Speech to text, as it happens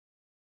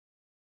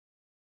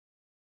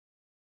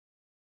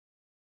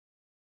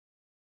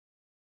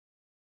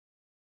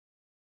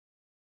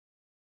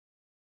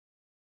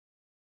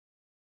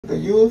the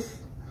Youth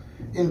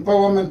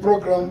Empowerment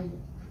Program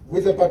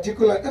with a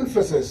particular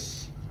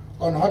emphasis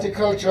on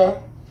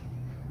horticulture,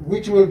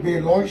 which will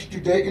be launched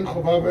today in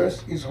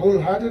Gobabis, is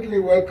wholeheartedly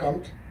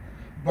welcomed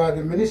by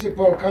the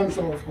Municipal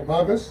Council of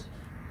Gobabis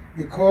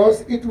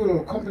because it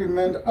will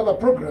complement other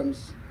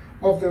programs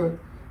of the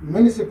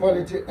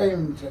municipality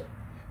aimed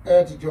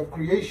at job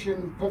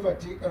creation,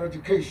 poverty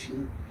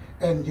eradication,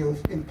 and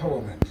youth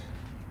empowerment.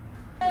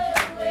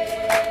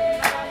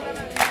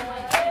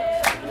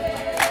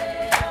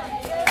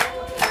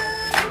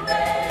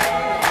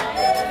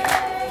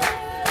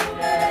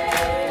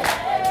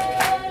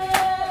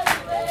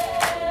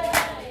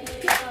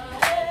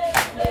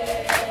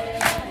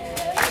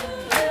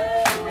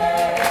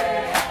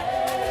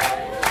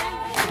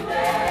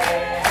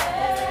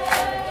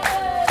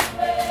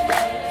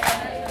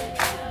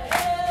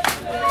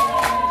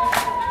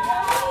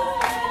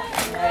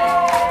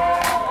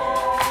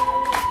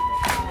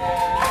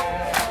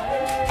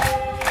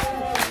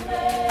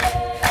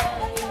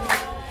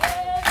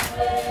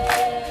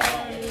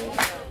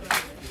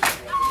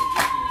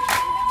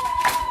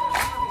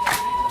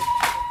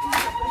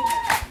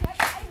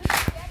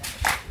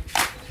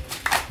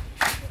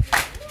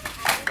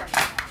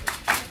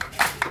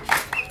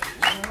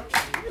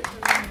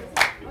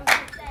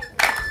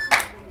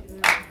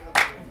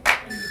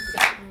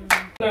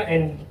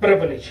 And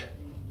privilege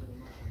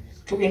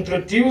to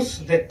introduce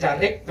the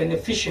direct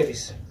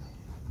beneficiaries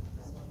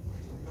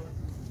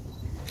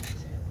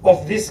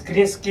of this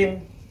green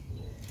scheme.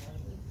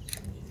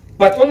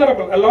 But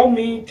Honorable, allow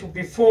me to,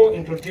 before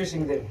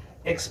introducing them,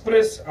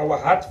 express our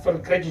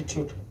heartfelt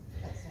gratitude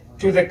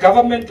to the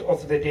government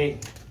of the day,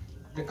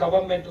 the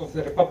government of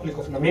the Republic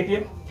of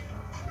Namibia,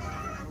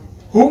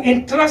 who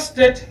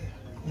entrusted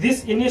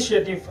this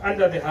initiative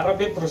under the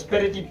Harare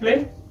Prosperity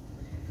Plan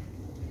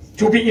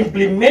to be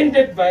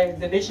implemented by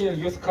the National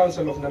Youth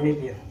Council of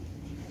Namibia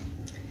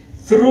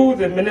through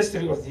the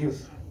Ministry of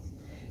Youth.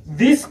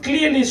 This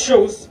clearly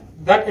shows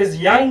that as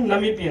young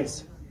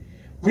Namibians,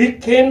 we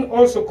can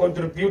also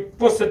contribute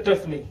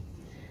positively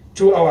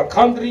to our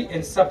country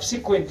and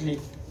subsequently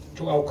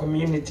to our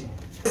community.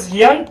 As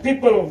young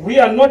people, we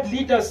are not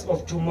leaders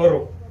of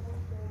tomorrow,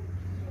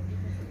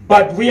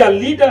 but we are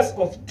leaders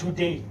of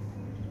today,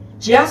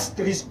 just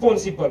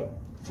responsible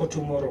for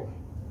tomorrow.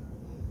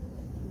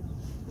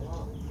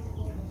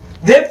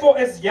 Therefore,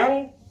 as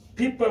young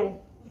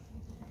people,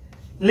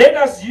 let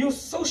us use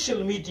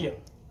social media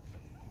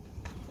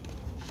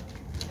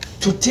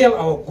to tell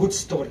our good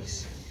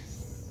stories.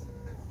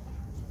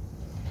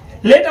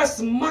 Let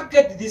us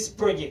market this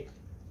project.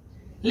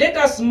 Let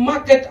us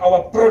market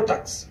our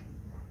products.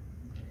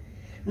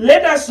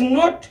 Let us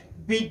not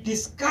be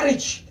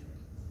discouraged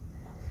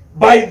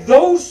by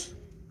those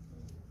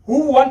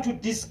who want to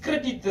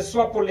discredit the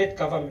SWAPO-led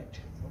government.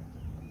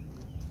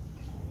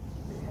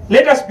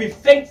 Let us be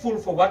thankful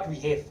for what we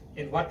have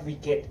and what we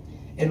get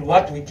and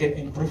what we can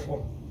improve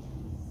on.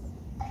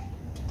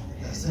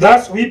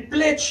 Thus, we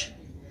pledge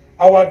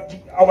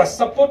our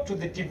support to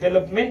the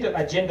developmental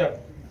agenda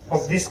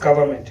of this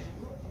government.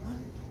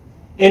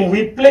 And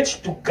we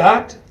pledge to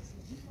guard,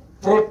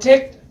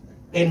 protect,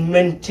 and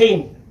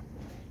maintain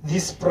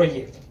this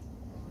project.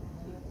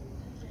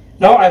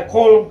 Now I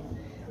call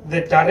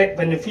the direct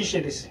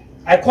beneficiaries.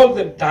 I call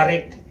them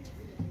direct.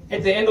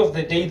 At the end of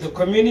the day, the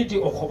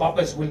community of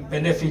Gobabis will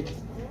benefit,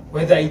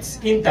 whether it's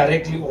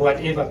indirectly or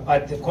whatever,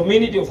 but the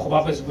community of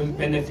Gobabis will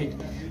benefit.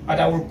 But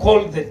I will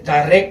call the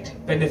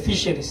direct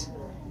beneficiaries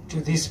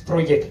to this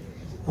project,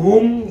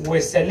 whom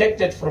were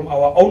selected from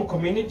our own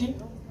community,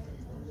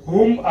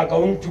 whom are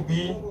going to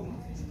be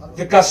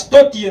the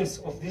custodians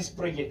of this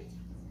project,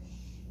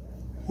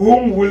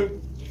 whom will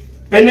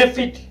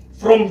benefit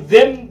from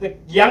them. The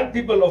young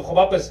people of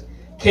Gobabis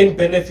can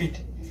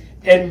benefit.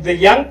 And the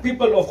young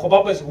people of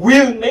Gobabis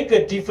will make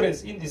a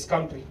difference in this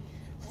country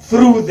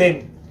through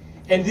them.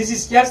 And this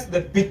is just the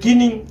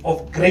beginning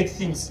of great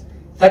things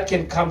that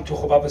can come to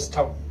Gobabis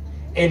town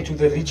and to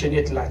the region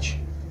at large.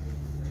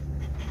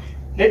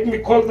 Let me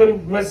call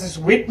them Mrs.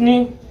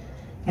 Whitney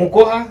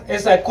Mukoha.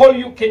 As I call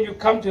you, can you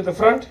come to the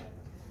front?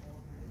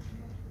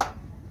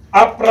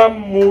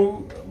 Abram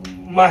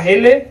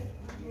Mahele,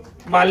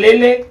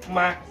 Mahele.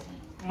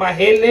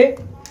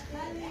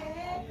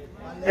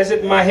 Is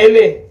it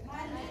Mahele?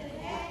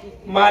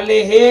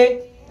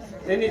 Malehe,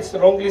 then it's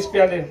wrongly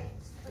spelled.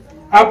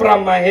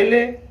 Abraham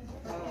Mahele,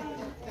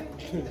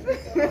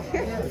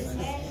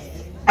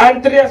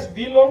 Andreas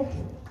Vilo,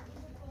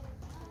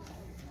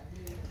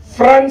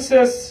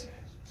 Francis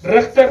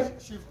Richter,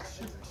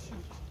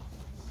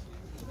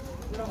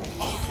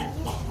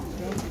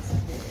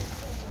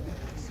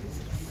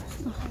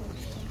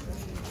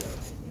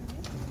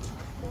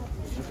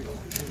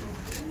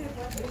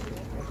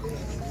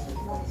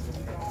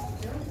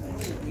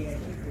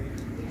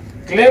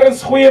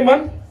 Clarence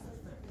Goeieman,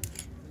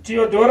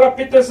 Theodora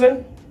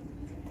Peterson,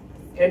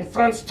 and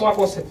Franz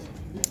Twakosef.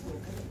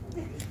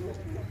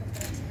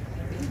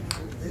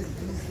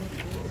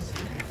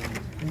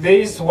 There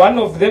is one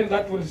of them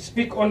that will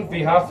speak on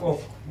behalf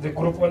of the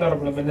group,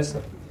 Honorable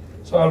Minister.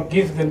 So I'll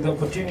give them the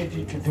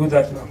opportunity to do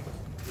that now.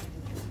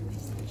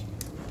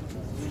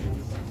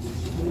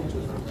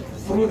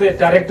 through the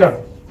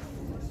director.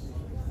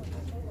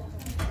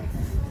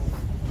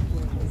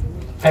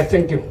 I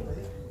thank you.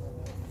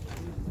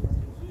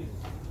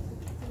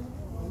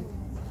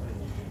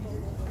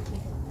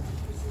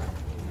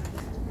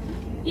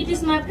 It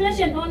is my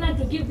pleasure and honor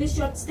to give this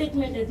short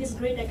statement at this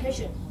great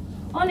occasion.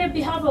 On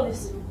behalf of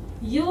this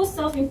Youth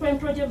Self-Employment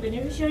Project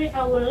beneficiary,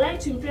 I would like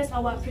to express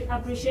our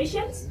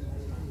appreciations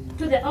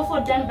to the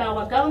effort done by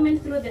our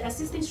government through the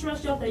assisting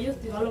structure of the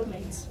youth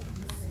development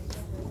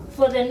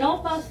for the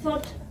noble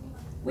thought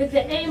with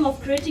the aim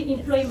of creating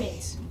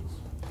employment.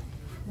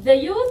 The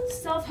Youth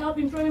Self-Help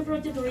Employment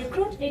Project will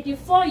recruit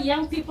 84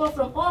 young people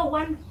from all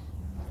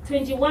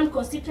 121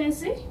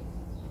 constituency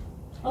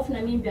of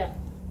Namibia.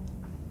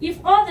 If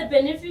all the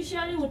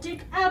beneficiaries will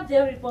take up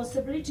their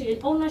responsibility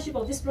and ownership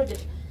of this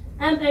project,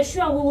 I'm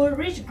sure we will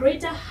reach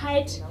greater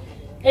height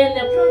and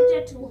the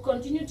project will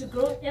continue to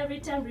grow every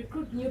time we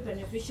recruit new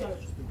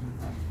beneficiaries.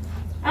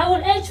 I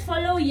will urge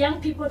fellow young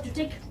people to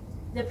take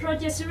the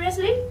project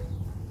seriously,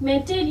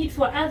 maintain it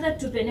for others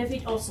to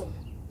benefit also.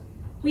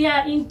 We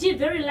are indeed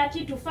very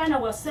lucky to find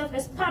ourselves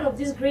as part of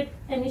this great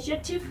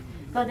initiative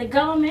by the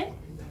government.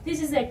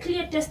 This is a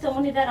clear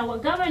testimony that our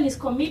government is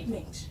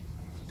committed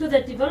to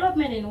the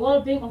development and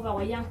well-being of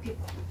our young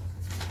people.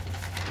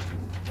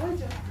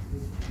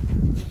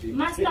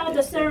 Master of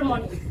the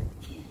ceremony,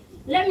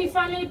 let me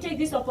finally take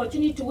this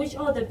opportunity to wish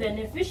all the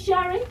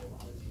beneficiaries,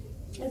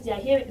 as they are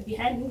here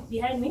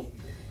behind me,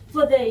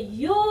 for the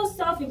Youth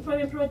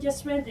Self-Employment Project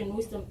strength and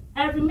wisdom.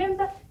 I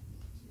remember,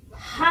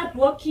 hard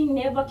working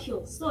never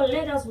kills. So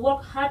let us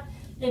work hard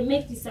and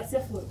make this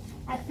successful.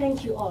 I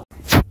thank you all.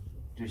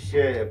 To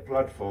share a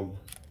platform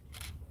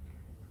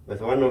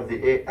with one of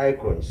the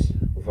icons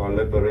of our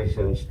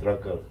liberation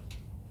struggle,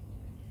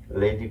 a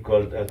lady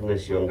called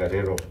Agnes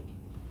Tjongarero.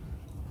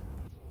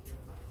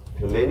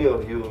 To many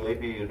of you,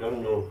 maybe you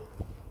don't know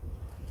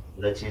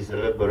that she's a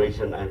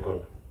liberation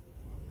icon.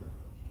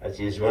 And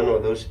she's one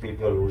of those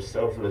people who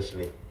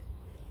selflessly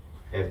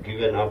have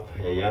given up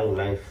a young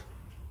life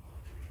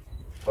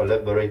for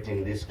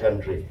liberating this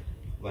country,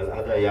 while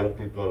other young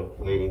people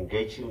were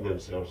engaging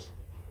themselves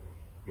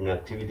in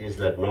activities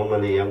that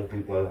normally young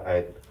people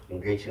are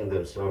engaging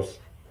themselves.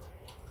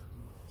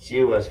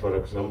 She was, for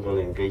example,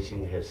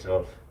 engaging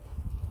herself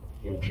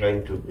in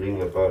trying to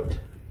bring about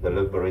the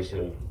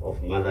liberation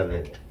of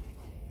motherland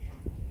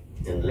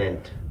and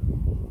land.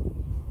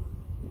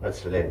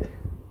 That's land.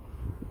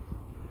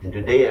 And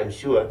today I'm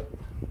sure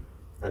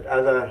that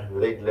other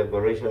late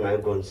liberation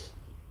icons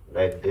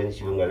like Agnes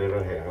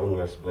Tjongarero, her own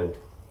husband,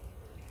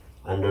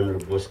 Andon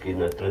Luboski,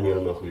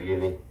 Nathaniel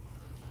Makhulini,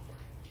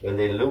 when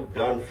they look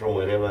down from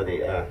wherever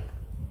they are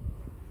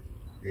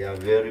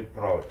very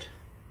proud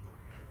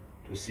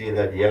to see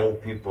that young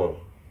people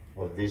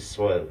of this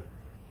soil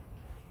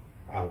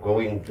are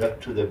going back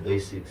to the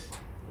basics,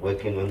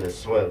 working on the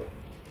soil,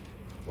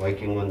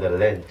 working on the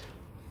land,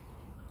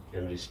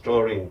 and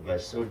restoring, by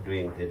so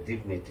doing, the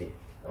dignity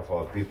of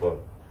our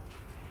people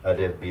that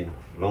have been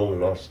long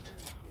lost.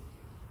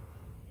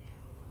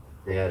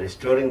 They are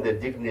restoring the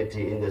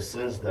dignity in the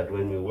sense that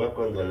when we work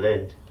on the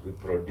land, we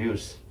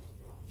produce.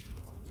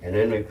 And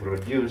when we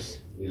produce,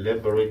 we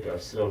liberate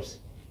ourselves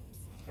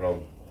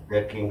from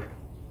begging,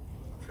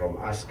 from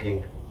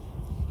asking,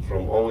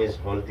 from always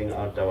holding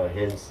out our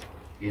hands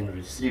in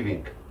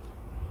receiving.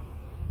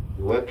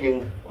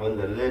 Working on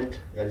the land,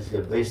 that is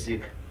the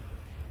basic,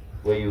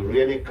 where you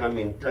really come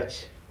in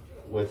touch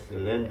with the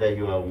land that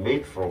you are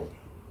made from.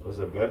 Because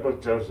the Bible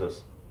tells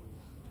us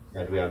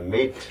that we are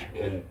made,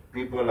 and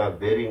people are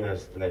burying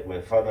us, like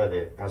my father,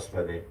 the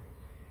pastor there.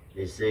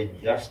 They say,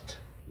 dust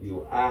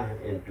you are,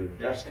 and to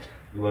dust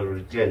you will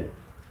return.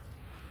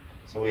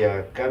 So we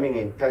are coming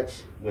in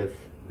touch with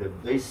the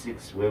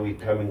basics where we're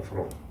coming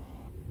from.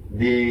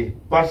 The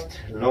past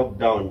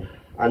lockdown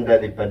under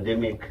the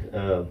pandemic,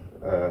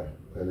 the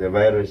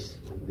virus,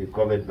 the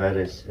COVID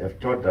virus, have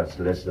taught us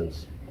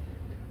lessons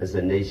as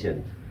a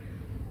nation.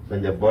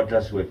 When the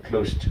borders were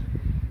closed,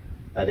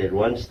 and at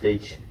one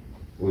stage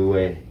we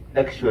were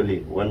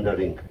actually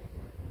wondering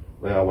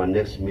where our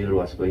next meal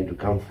was going to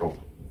come from.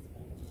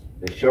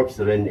 The shops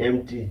ran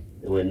empty,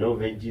 there were no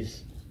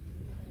veggies,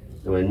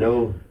 there were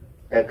no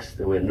eggs,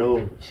 there were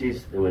no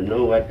cheese, there were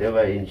no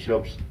whatever in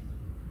shops.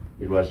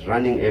 It was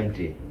running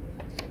empty.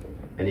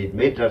 And it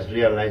made us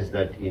realize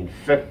that in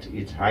fact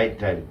it's high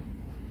time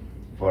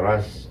for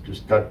us to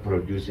start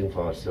producing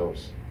for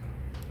ourselves,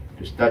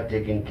 to start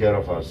taking care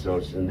of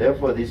ourselves. And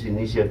therefore this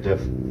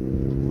initiative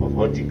of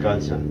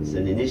horticulture is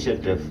an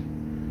initiative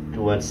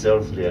towards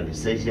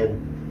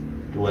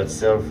self-realization, towards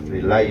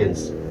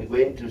self-reliance. We're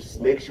going to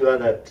make sure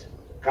that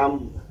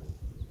come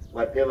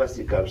whatever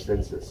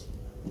circumstances,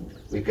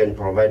 we can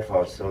provide for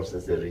ourselves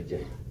as a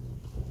region.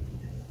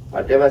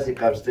 Whatever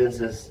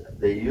circumstances,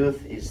 the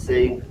youth is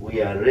saying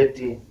we are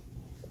ready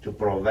to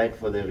provide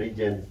for the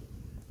region.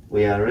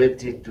 We are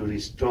ready to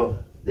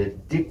restore the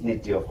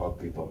dignity of our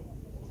people.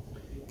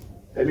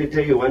 Let me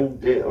tell you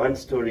one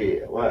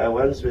story.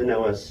 Once when I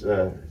was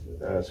a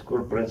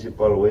school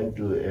principal, went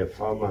to a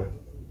farmer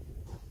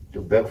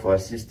to beg for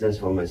assistance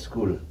for my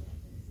school.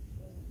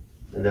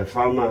 And the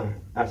farmer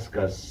asked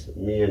us,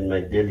 me and my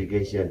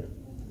delegation,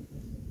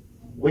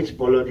 which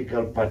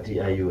political party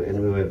are you?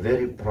 And we were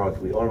very proud.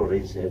 We all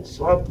raised hands.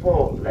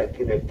 SWAPO, like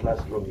in a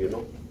classroom, you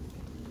know.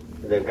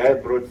 And the guy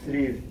brought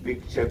 3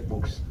 big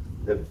checkbooks,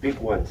 the big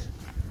ones.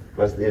 It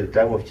was the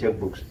time of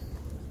checkbooks.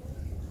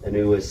 And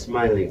we were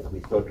smiling. We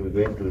thought we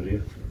were going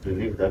to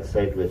leave that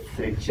side with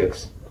 3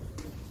 checks.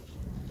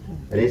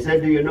 And he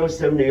said, do you know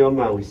Sam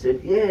Nyoma? We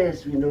said,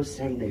 yes, we know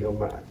Sam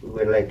Nyoma. We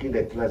were like in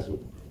the class,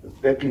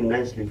 packing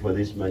nicely for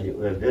this money.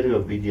 We were very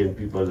obedient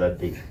people that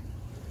day.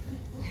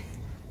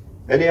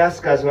 And he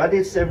asked us, what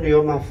did Sam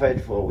Nyoma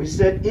fight for? We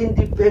said,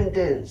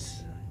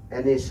 independence.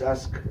 And he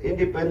asked,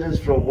 independence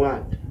from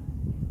what?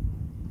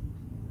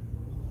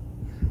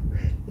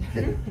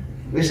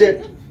 We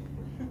said,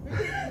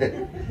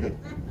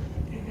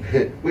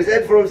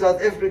 from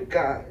South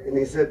Africa. And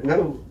he said,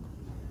 no,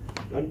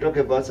 don't talk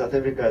about South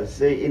Africa,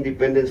 say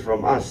independence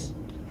from us.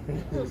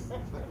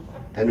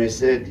 And we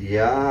said,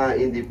 yeah,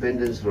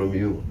 independence from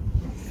you.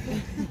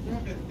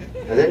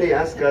 And then he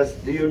asked us,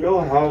 do you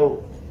know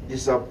how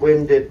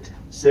disappointed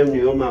Sam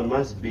Nyoma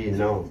must be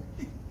now?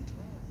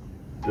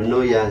 To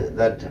know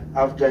that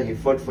after he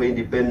fought for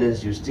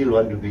independence, you still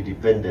want to be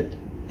dependent.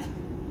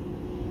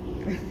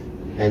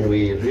 And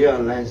we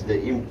realized the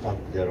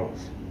impact thereof.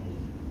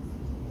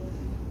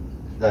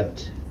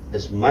 That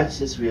as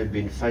much as we have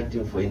been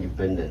fighting for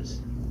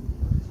independence,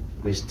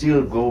 we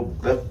still go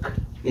back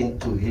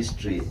into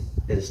history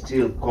and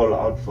still call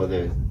out for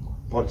the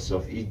pots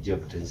of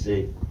Egypt and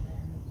say,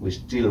 we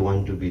still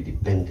want to be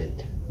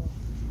dependent.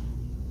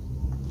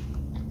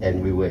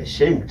 And we were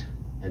ashamed.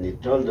 And he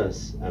told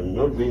us, I'm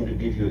not going to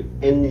give you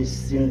any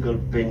single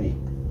penny.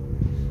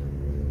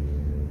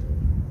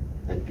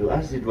 And to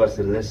us it was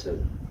a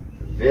lesson,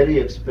 a very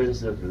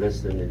expensive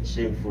lesson and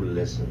shameful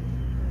lesson.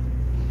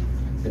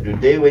 And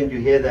today when you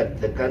hear that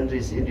the country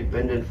is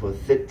independent for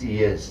 30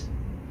 years,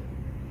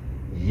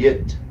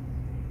 yet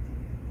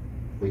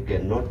we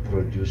cannot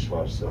produce for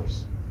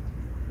ourselves.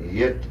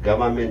 Yet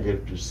government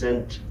have to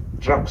send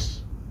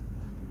trucks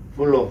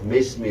full of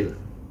maize meal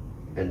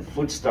and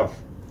foodstuff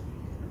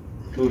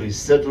to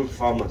resettled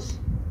farmers.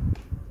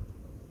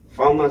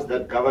 Farmers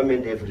that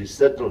government have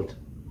resettled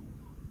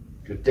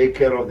to take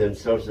care of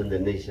themselves and the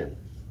nation.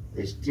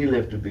 They still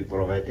have to be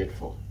provided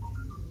for.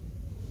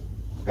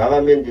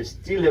 Government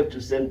still have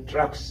to send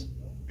trucks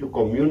to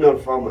communal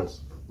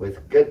farmers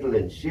with cattle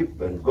and sheep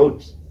and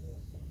goats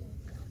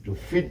to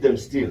feed them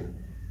still.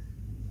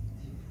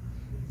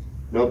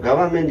 Now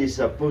government is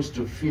supposed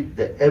to feed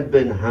the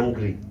urban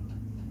hungry.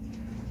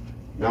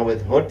 Now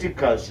with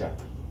horticulture,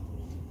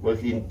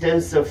 with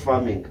intensive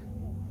farming,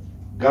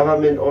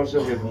 government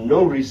also have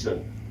no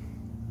reason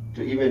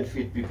to even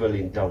feed people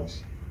in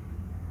towns.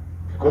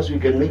 Because we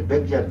can make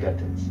backyard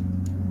gardens.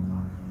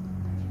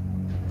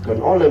 We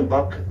can all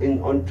embark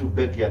onto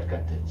backyard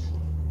gardens.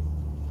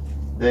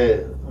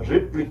 The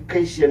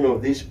replication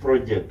of this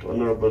project,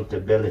 Honorable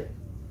Tebele,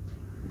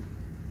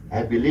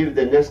 I believe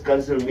the next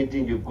council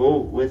meeting you go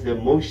with a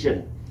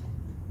motion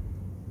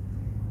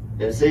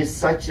and say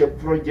such a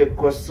project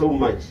costs so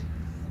much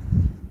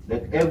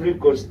that every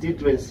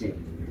constituency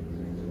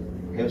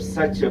has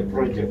such a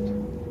project.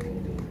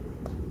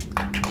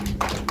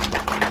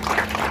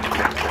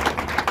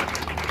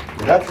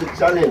 That's a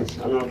challenge,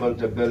 Honorable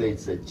Tebele.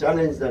 It's a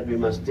challenge that we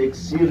must take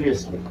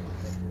seriously.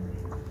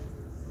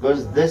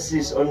 Because this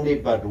is only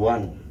but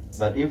one.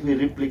 But if we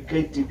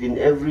replicate it in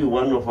every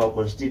one of our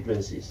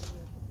constituencies,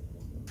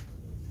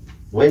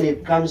 when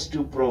it comes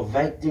to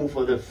providing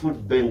for the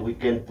food bank, we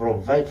can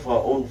provide for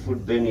our own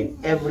food bank. In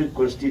every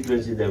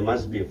constituency, there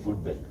must be a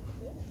food bank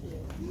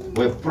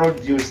where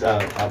produce are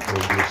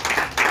produced.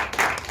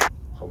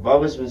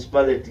 Gobabis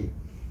municipality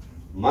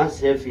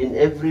must have in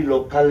every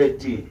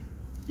locality,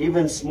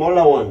 even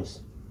smaller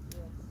ones,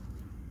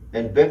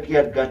 and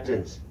backyard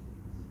gardens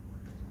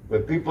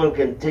where people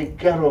can take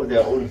care of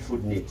their own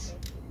food needs,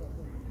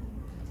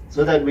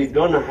 so that we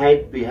don't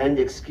hide behind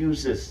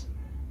excuses.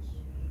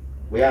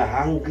 We are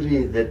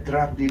hungry, the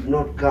truck did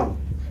not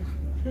come.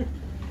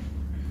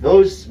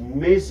 Those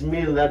maize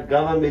meal that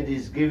government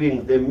is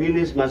giving, the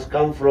meals must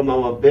come from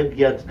our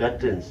backyard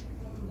gardens,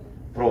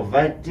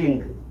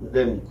 providing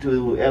them to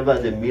whoever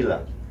the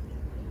miller,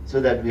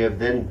 so that we have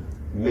then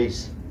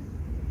maize.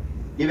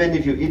 Even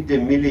if you eat the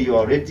meal, you're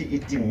already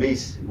eating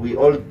maize. We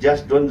all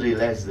just don't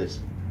realize this.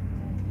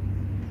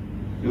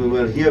 You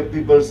will hear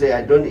people say,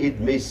 I don't eat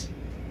maize,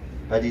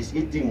 but he's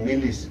eating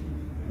mealies.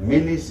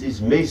 Mealies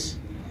is maize.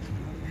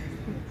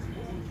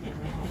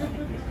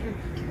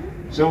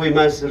 So we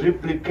must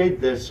replicate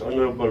this,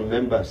 honorable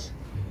members,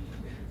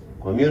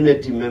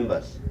 community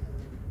members.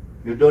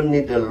 You don't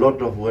need a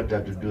lot of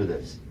water to do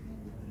this.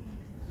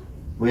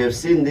 We have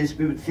seen this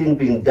thing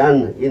being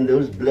done in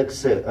those black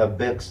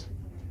bags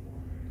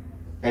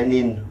and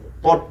in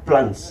pot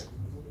plants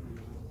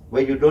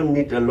where you don't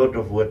need a lot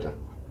of water.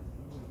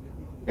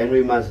 And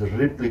we must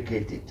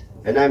replicate it.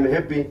 And I'm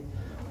happy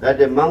that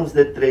amongst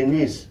the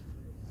trainees,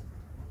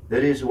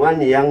 there is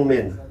one young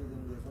man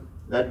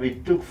that we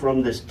took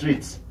from the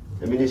streets,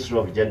 the Ministry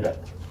of Gender.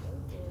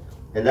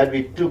 and that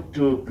we took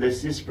to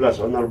Plessis Plus,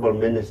 Honorable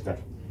Minister.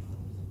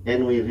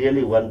 And we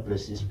really want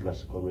Plessis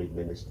Plus, Comrade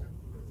Minister.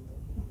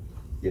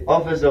 The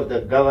office of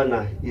the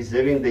governor is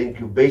having the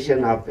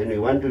incubation hub, and we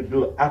want to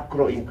do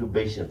acro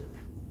incubation.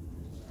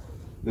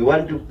 We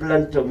want to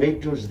plant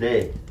tomatoes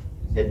there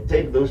and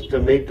take those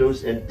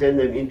tomatoes and turn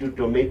them into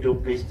tomato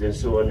paste and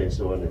so on and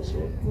so on and so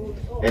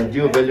on. And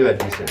do value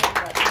addition.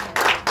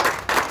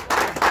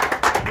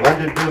 We want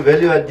to do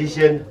value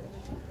addition.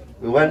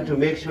 We want to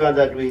make sure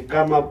that we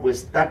come up with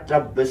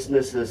startup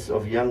businesses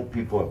of young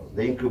people.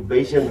 The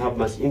incubation hub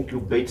must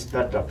incubate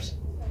startups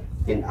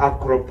in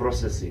agro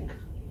processing.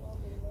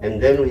 And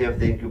then we have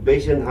the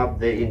incubation hub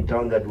there in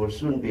town that will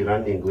soon be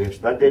running. We have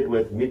started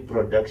with meat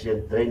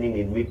production, training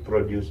in meat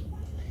produce.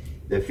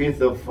 The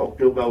 5th of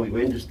October, we're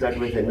going to start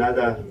with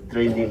another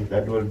training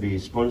that will be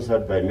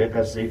sponsored by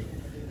MakerSafe.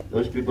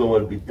 Those people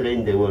will be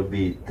trained, they will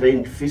be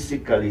trained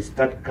physically,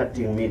 start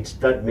cutting meat,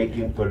 start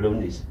making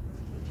polonies,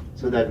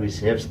 so that we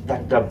have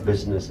startup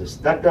businesses.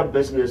 Startup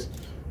business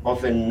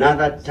of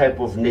another type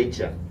of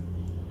nature.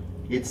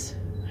 It's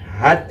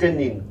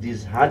heartening,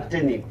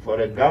 disheartening for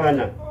a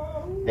governor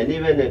and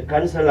even a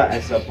councillor, I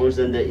suppose,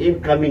 and the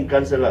incoming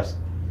councillors,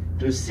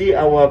 to see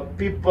our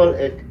people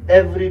at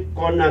every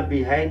corner,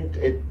 behind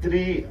a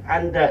tree,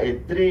 under a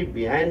tree,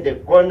 behind a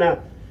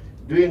corner,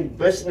 doing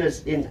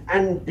business in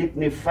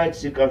undignified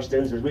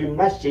circumstances. We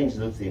must change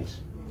those things.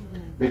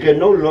 We can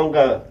no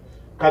longer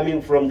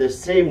coming from the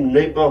same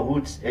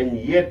neighborhoods and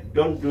yet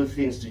don't do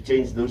things to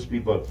change those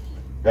people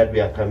that we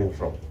are coming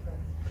from.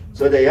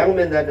 So the young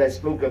man that I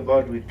spoke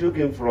about, we took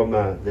him from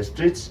the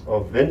streets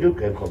of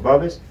Windhoek and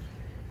Gobabis,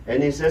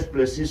 and he says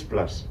Plessis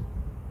Plus.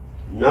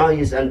 Now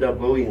he's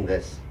undergoing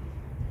this.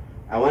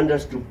 I want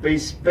us to pay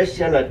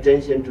special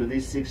attention to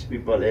these 6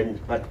 people, and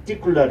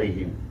particularly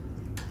him,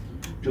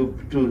 to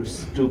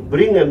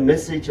bring a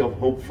message of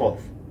hope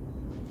forth,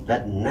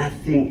 that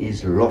nothing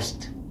is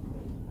lost.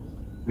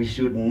 We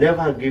should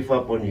never give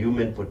up on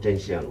human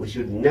potential. We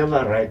should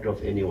never write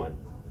off anyone.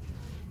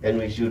 And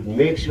we should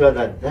make sure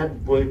that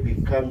that boy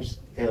becomes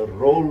a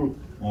role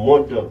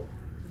model,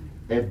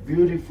 a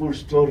beautiful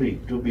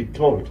story to be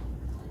told.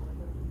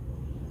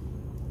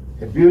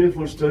 A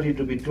beautiful story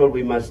to be told.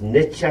 We must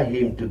nurture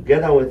him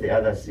together with the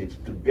other 6,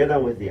 together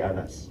with the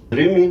others.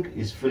 Dreaming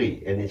is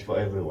free and it's for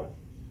everyone.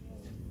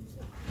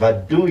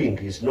 But doing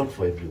is not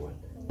for everyone.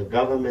 The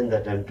government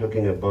that I'm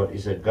talking about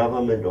is a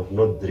government of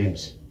not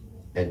dreams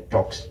and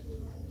talks,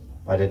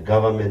 but a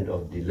government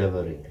of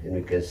delivering. And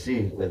we can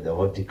see with the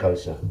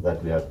horticulture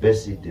that we are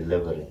busy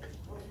delivering,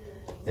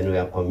 and we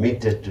are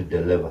committed to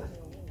deliver.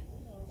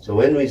 So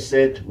when we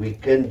said we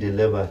can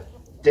deliver,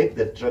 take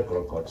the track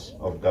records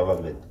of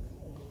government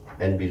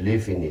and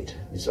believe in it.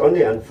 It's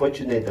only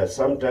unfortunate that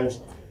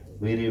sometimes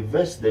we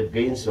reverse the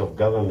gains of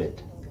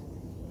government.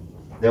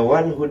 The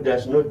one who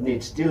does not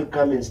need still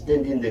come and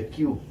stand in the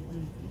queue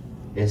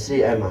and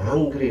say, I'm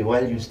hungry,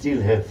 while you still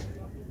have.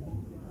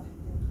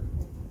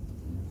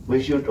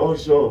 We should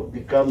also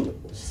become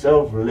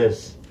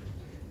selfless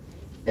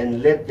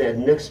and let the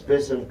next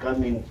person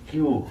come in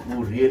queue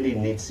who really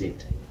needs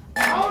it.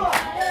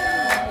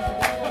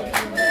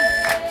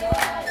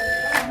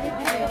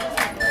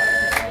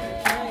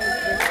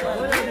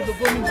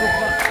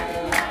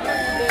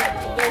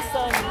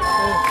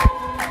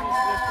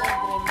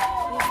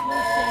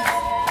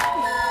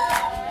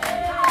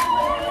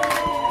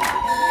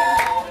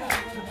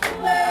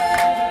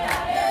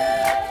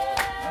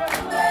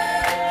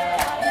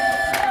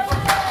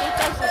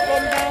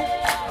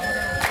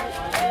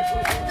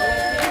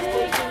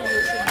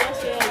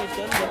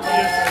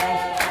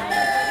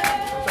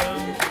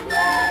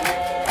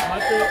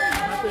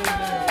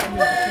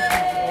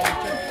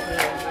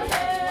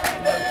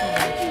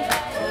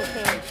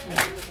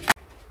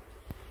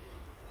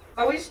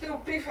 I wish to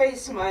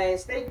preface my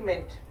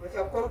statement with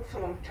a quote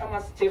from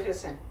Thomas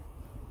Jefferson,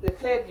 the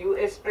 3rd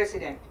US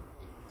President,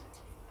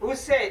 who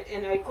said,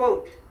 and I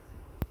quote,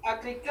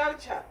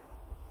 "Agriculture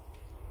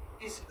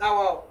is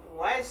our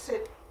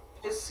wisest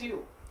issue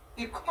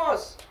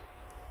because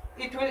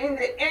it will in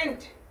the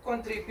end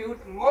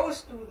contribute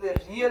most to the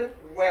real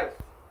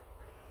wealth,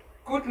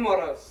 good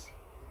morals,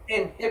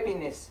 and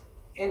happiness,"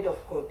 end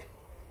of quote.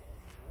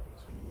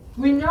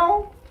 We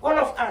know, all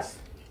of us,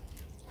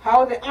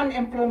 how the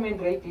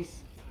unemployment rate is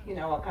in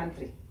our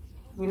country.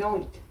 We know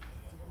it,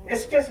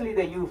 especially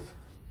the youth.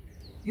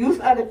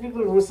 Youth are the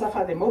people who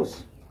suffer the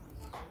most.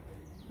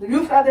 The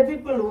youth are the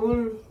people who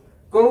will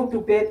go to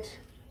bed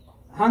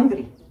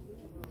hungry.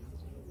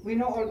 We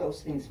know all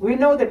those things. We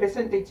know the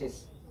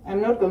percentages.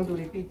 I'm not going to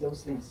repeat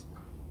those things.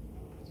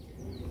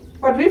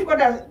 But we've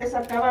got, as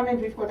a government,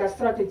 we've got a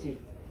strategy.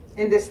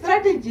 And the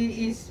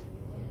strategy is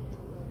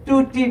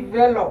to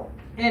develop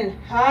and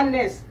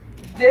harness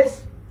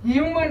this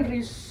human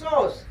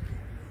resource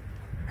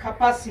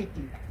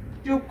capacity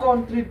to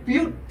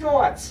contribute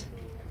towards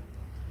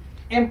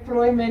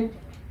employment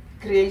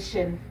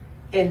creation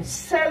and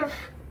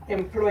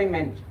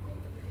self-employment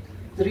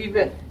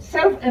driven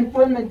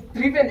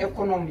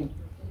economy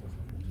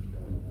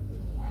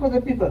for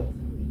the people,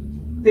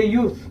 the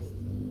youth.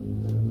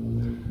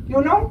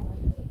 You know,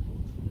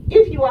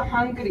 if you are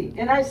hungry,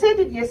 and I said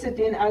it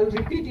yesterday and I'll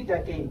repeat it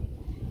again,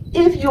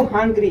 if you're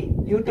hungry,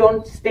 you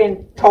don't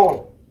stand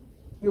tall.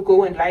 You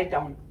go and lie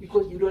down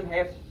because you don't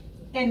have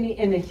any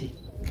energy.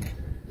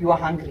 You are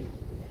hungry.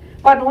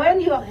 But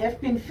when you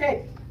have been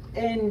fed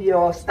and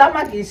your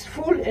stomach is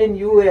full and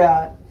you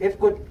have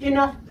got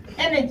enough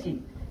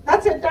energy,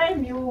 that's the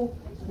time you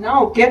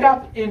now get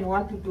up and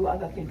want to do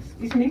other things,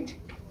 isn't it?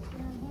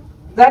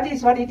 That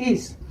is what it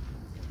is.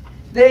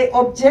 The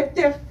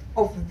objective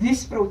of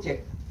this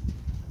project,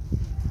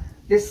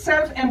 the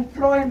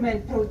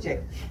self-employment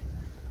project,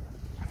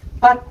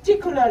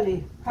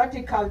 particularly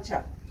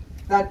horticulture,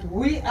 that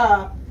we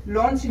are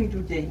launching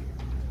today,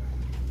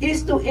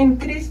 is to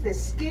increase the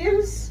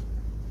skills,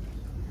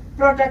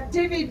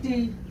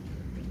 productivity,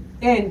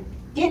 and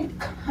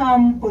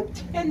income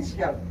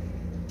potential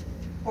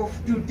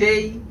of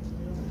today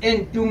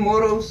and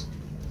tomorrow's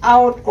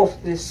out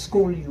of the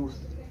school youth.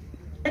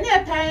 Many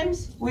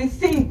times we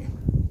think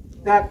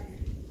that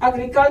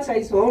agriculture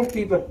is for old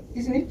people,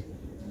 isn't it?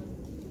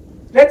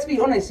 Let's be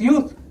honest,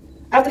 youth.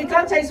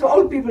 Agriculture is for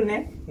old people,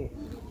 ne?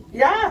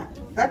 Yeah,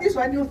 that is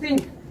what you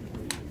think.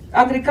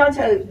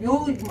 Agriculture,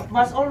 you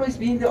must always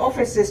be in the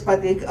offices,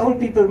 but the old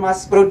people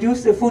must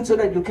produce the food so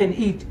that you can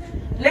eat.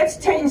 Let's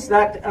change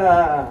that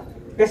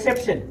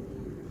perception.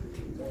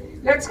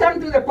 Let's come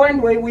to the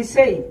point where we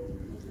say,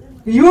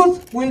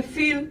 youth will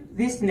fill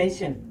this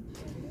nation.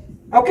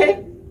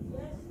 Okay?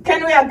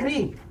 Can we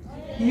agree?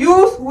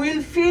 Youth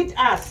will feed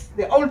us,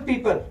 the old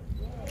people.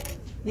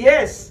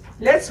 Yes,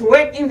 let's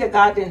work in the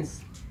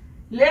gardens.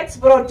 Let's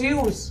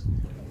produce.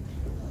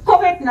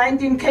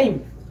 COVID-19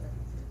 came.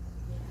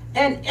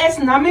 And as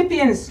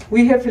Namibians,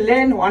 we have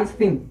learned one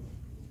thing.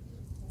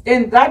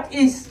 And that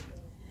is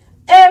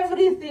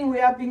everything we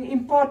have been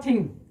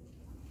importing.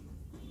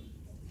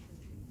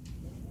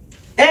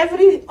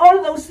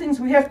 All those things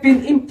we have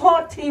been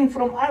importing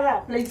from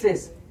other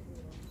places,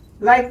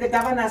 like the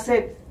governor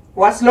said,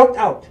 was locked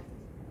out.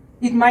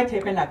 It might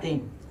happen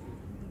again.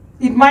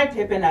 It might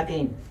happen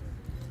again.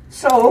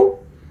 So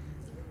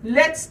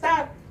let's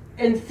start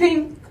and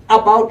think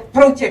about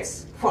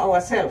projects for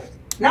ourselves.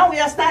 Now we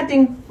are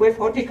starting with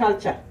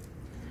horticulture.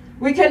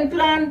 We can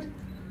plant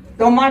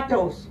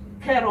tomatoes,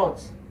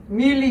 carrots,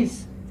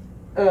 mealies,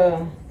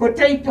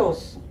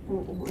 potatoes,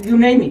 you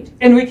name it,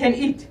 and we can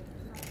eat.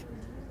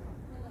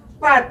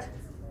 But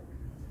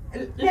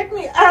let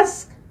me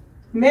ask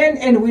men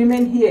and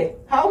women here,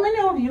 how many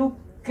of you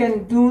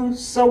can do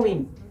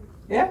sewing?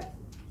 Yeah?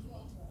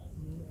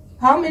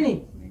 How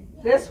many?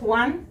 There's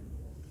 1,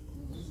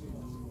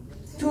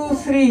 2,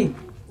 3,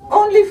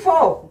 only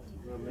 4,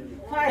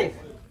 5,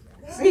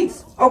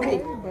 6.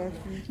 Okay.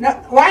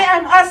 Now, why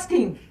I'm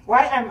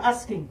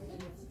asking?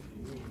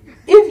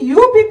 If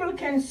you people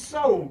can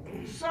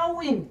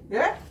sewing,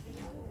 yeah?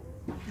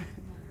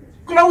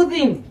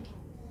 Clothing,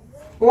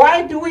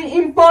 why do we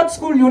import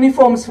school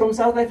uniforms from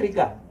South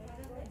Africa?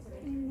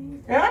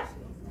 Yeah?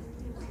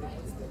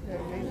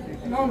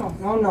 No.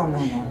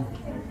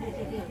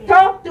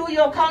 Talk to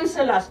your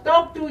councillors,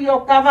 talk to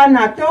your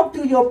governor, talk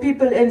to your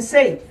people and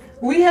say,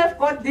 we have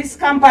got this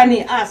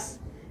company, us,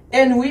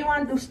 and we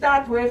want to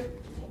start with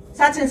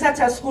such and such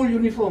as school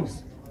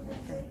uniforms.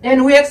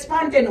 And we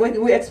expand,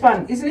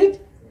 isn't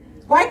it?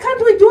 Why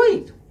can't we do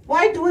it?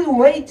 Why do we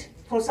wait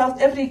for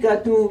South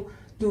Africa to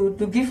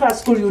give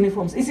us school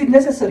uniforms? Is it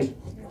necessary?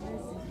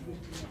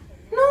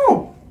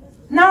 No.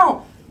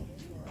 Now,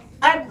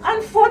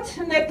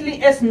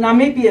 unfortunately, as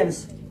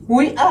Namibians,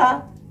 we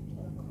are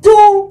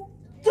too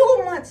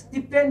much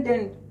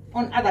dependent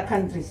on other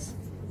countries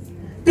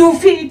to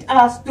feed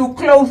us, to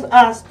clothe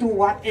us, to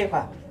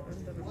whatever.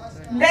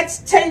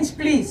 Let's change,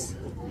 please.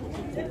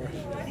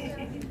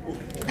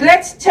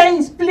 Let's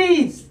change,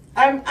 please.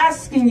 I'm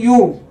asking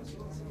you.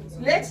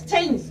 Let's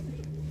change.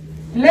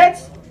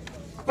 Let's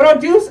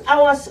produce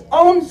our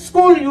own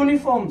school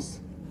uniforms.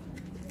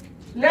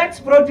 Let's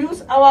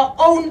produce our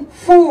own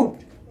food.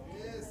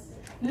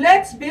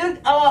 Let's build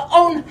our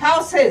own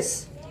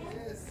houses.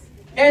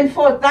 And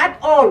for that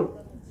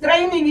all,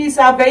 training is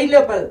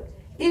available.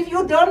 If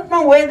you don't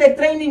know where the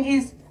training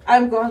is,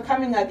 I'm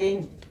coming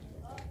again.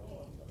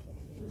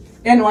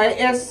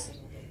 NYS,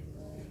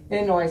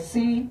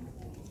 NYC,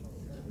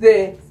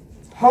 the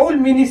whole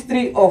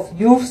Ministry of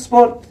Youth,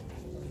 Sport,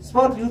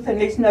 Youth and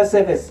National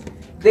Service,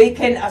 they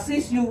can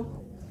assist you.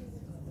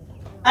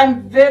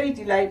 I'm very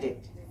delighted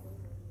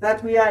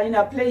that we are in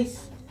a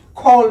place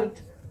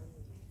called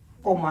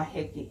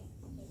Omaheke.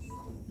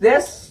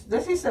 This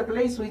is a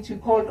place which we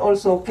call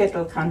also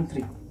cattle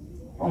country,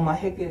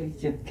 Omaheke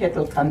region,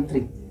 cattle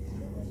country.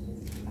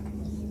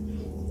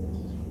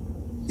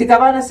 The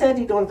governor said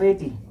it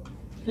already.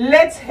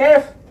 Let's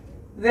have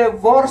the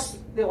horse,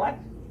 the what?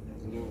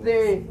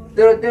 The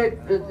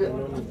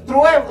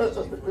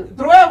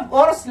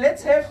horse,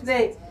 let's have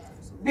the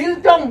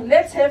biltong,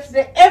 let's have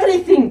the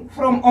everything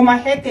from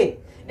Omaheke.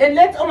 And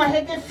let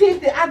Omaheke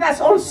feed the others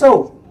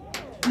also.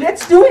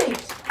 Let's do it.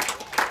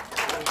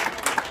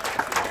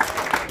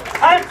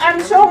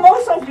 I'm sure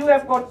most of you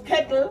have got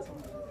cattle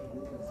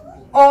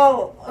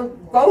or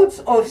goats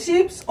or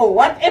sheep or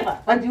whatever,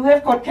 but you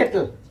have got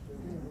cattle.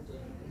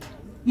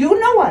 You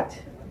know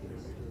what?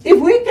 If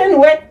we can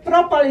work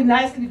properly,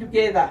 nicely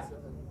together,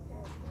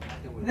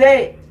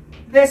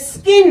 the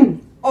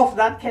skin of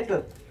that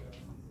cattle,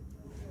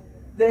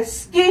 the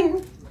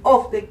skin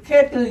of the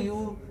cattle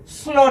you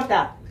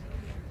slaughter,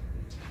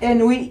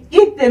 and we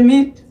eat the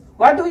meat,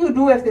 what do you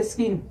do with the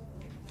skin?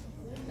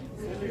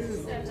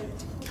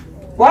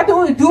 What do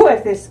we do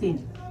with the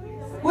skin?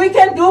 We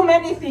can do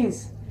many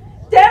things.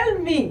 Tell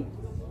me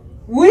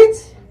which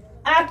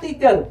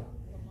article.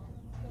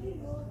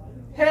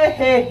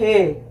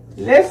 Hey,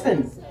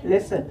 listen.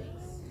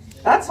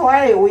 That's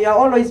why we are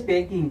always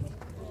begging,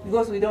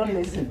 because we don't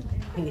listen.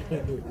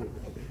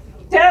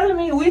 Tell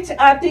me which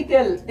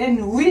article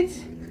and which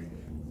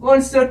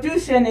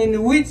constitution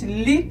and which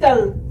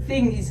legal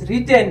thing is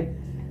written,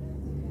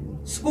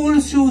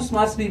 school shoes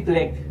must be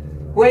black.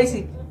 Where is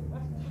it?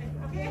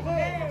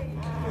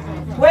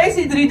 Where is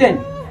it written?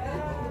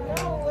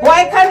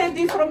 Why can't it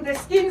be from the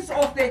skins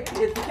of the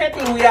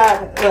cattle we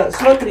are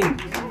slaughtering?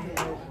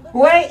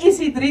 Where is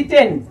it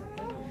written?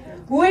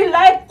 We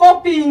like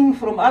copying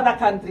from other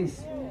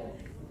countries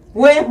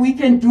where we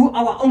can do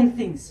our own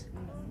things.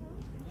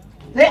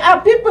 There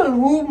are people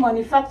who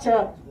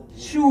manufacture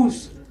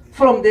shoes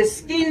from the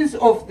skins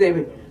of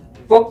the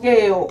boke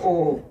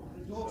or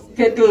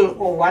cattle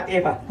or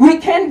whatever. We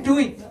can do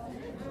it.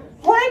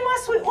 Why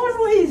must we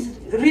always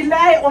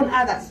rely on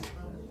others?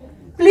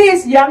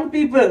 Please, young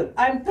people,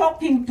 I'm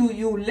talking to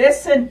you.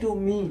 Listen to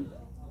me.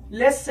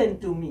 Listen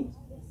to me.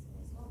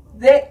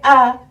 There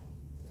are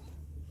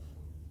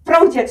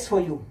projects for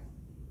you.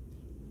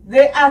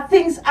 There are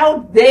things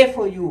out there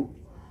for you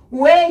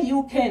where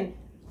you can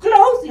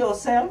clothe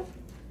yourself,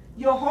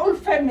 your whole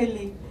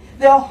family,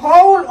 the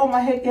whole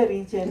Omaheke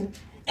region.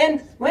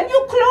 And when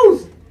you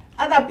clothe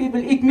other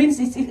people, it means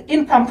it's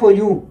income for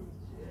you.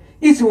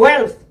 It's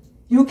wealth.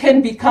 You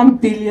can become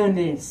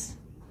billionaires.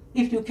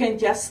 If you can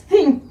just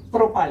think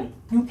properly,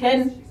 you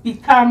can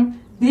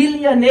become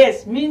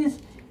billionaires. Means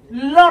a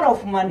lot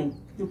of money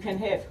you can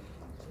have.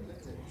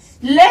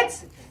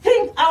 Let's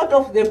think out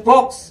of the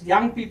box,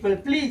 young people,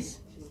 please.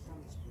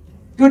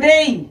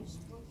 Today,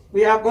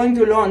 we are going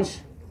to launch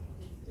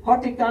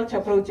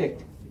horticulture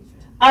project.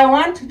 I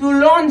want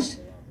to launch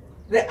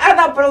the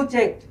other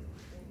project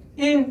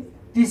in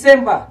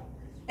December,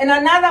 and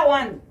another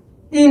one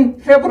in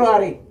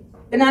February,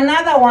 and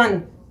another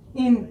one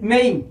in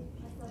May.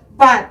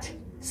 But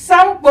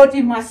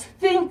somebody must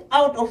think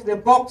out of the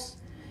box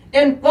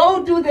and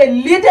go to the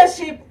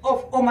leadership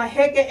of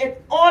Omaheke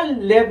at all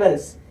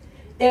levels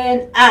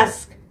and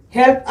ask,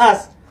 help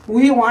us.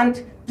 We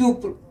want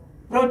to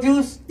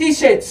produce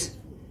t-shirts.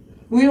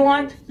 We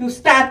want to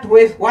start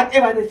with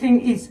whatever the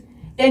thing is.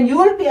 And you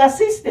will be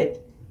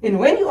assisted. And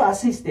when you are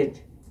assisted,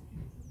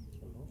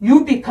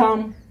 you'll be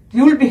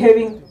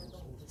having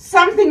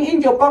something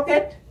in your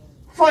pocket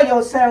for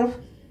yourself,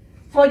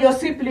 for your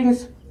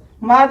siblings,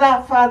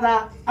 mother,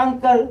 father,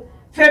 uncle,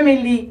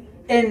 family,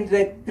 and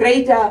the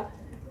greater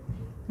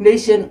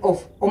nation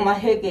of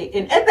Omaheke.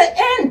 And at the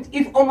end,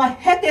 if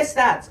Omaheke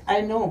starts,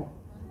 I know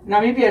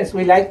Namibians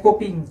will like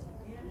copying.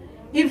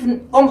 If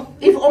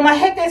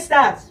Omaheke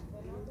starts,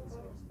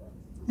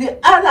 the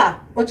other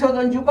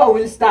Ochodonjuba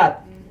will start,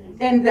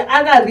 and the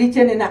other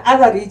region and the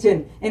other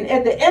region. And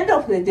at the end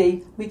of the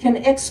day, we can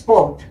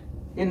export,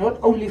 and not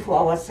only for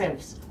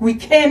ourselves. We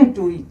can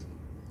do it.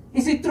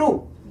 Is it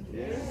true?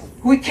 Yes.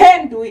 We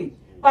can do it.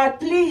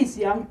 But please,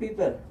 young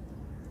people,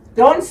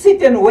 don't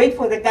sit and wait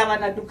for the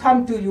governor to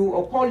come to you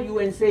or call you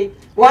and say,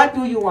 what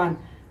do you want?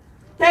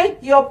 Take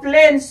your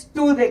plans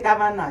to the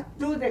governor,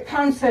 to the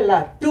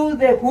councillor, to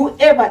the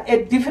whoever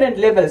at different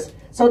levels,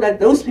 so that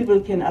those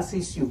people can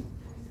assist you.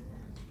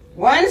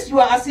 Once you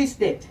are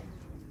assisted,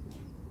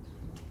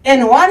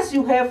 and once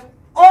you have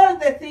all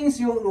the things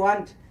you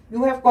want,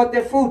 you have got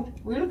the food,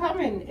 we'll come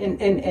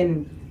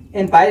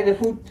and buy the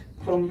food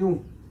from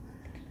you.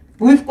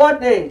 We've got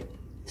the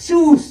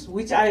shoes,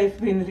 which I've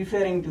been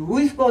referring to.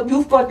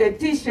 You've got the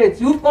t-shirts,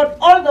 you've got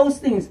all those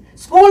things,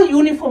 school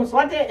uniforms,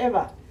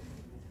 whatever.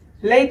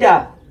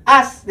 Later,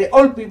 us, the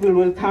old people,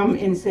 will come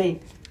and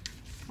say,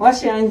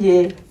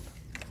 Washanje,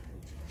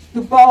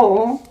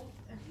 Tupao,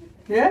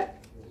 yeah?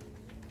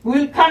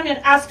 We'll come and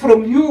ask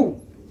from you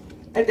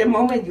at the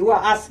moment you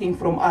are asking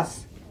from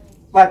us.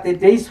 But the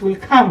days will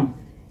come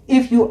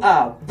if you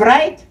are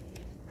bright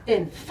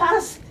and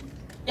fast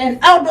and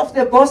out of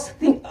the box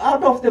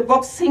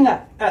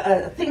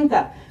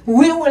thinker.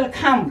 We will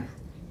come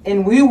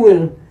and we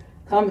will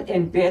come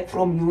and beg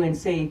from you and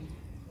say,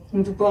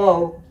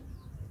 Ntupao,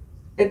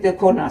 at the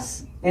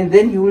corners. And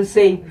then you will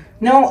say,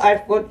 no,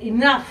 I've got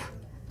enough.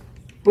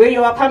 Where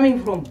you are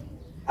coming from,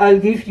 I'll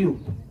give you.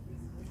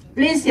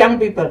 Please, young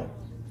people,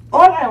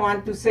 all I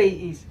want to say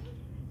is,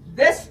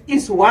 this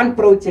is one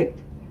project,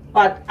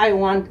 but I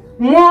want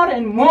more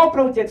and more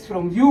projects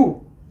from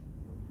you.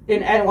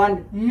 And I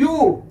want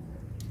you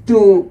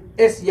to,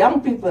 as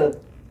young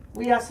people,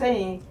 we are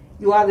saying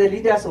you are the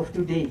leaders of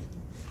today.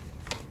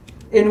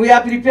 And we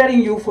are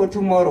preparing you for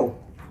tomorrow.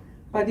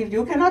 But if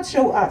you cannot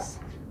show us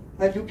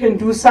that you can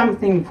do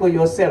something for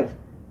yourself,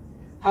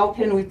 how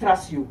can we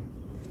trust you?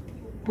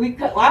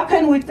 How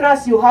can we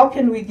trust you? How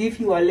can we give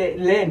you a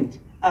land,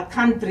 a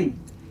country,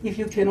 if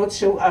you cannot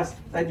show us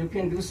that you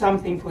can do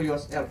something for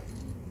yourself?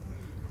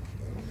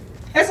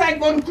 As I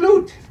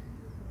conclude,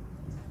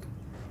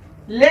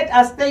 let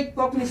us take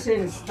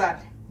cognizance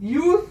that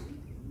youth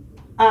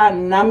are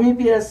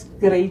Namibia's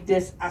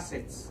greatest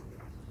assets.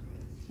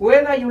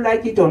 Whether you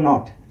like it or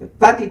not,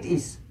 that it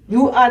is.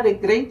 You are the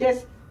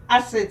greatest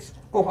assets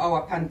of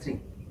our country.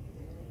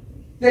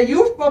 The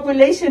youth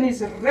population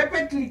is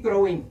rapidly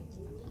growing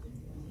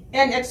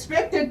and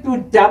expected to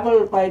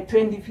double by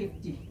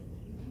 2050.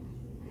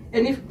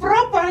 And if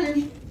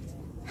properly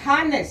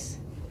harnessed,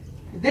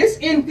 this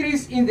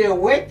increase in the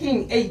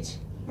working age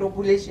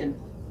population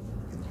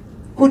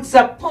could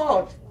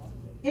support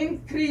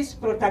increased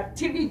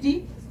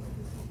productivity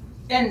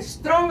and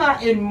stronger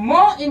and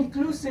more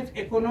inclusive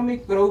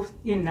economic growth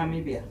in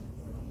Namibia.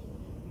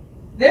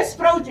 This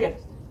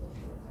project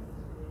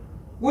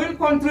will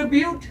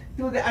contribute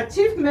to the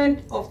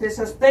achievement of the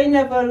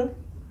Sustainable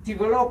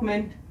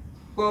Development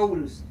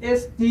Goals,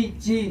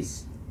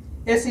 SDGs,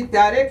 as it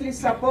directly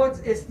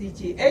supports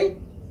SDG 8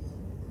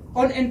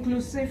 on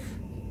inclusive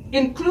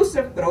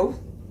growth,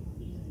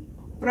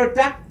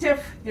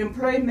 productive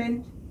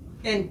employment,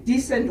 and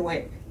decent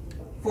work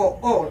for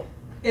all,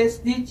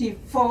 SDG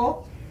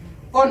 4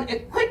 on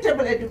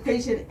equitable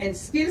education and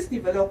skills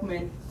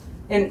development,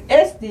 and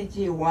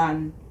SDG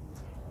 1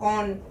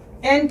 on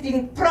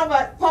ending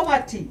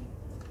poverty.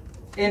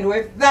 And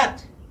with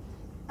that,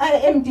 I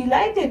am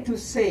delighted to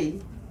say,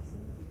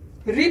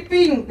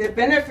 reaping the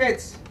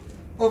benefits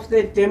of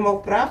the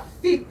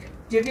demographic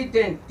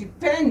dividend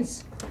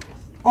depends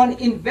on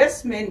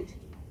investment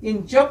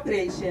in job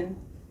creation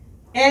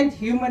and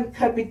human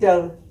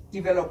capital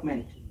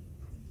development.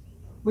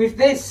 With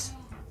this,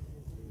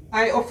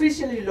 I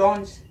officially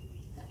launch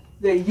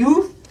the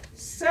Youth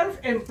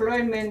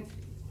Self-Employment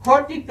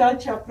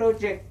Horticulture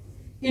Project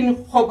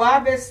in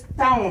Gobabis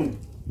Town,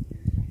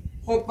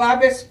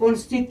 Gobabis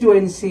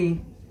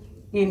constituency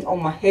in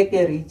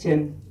Omaheke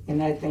region,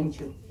 and I thank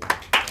you.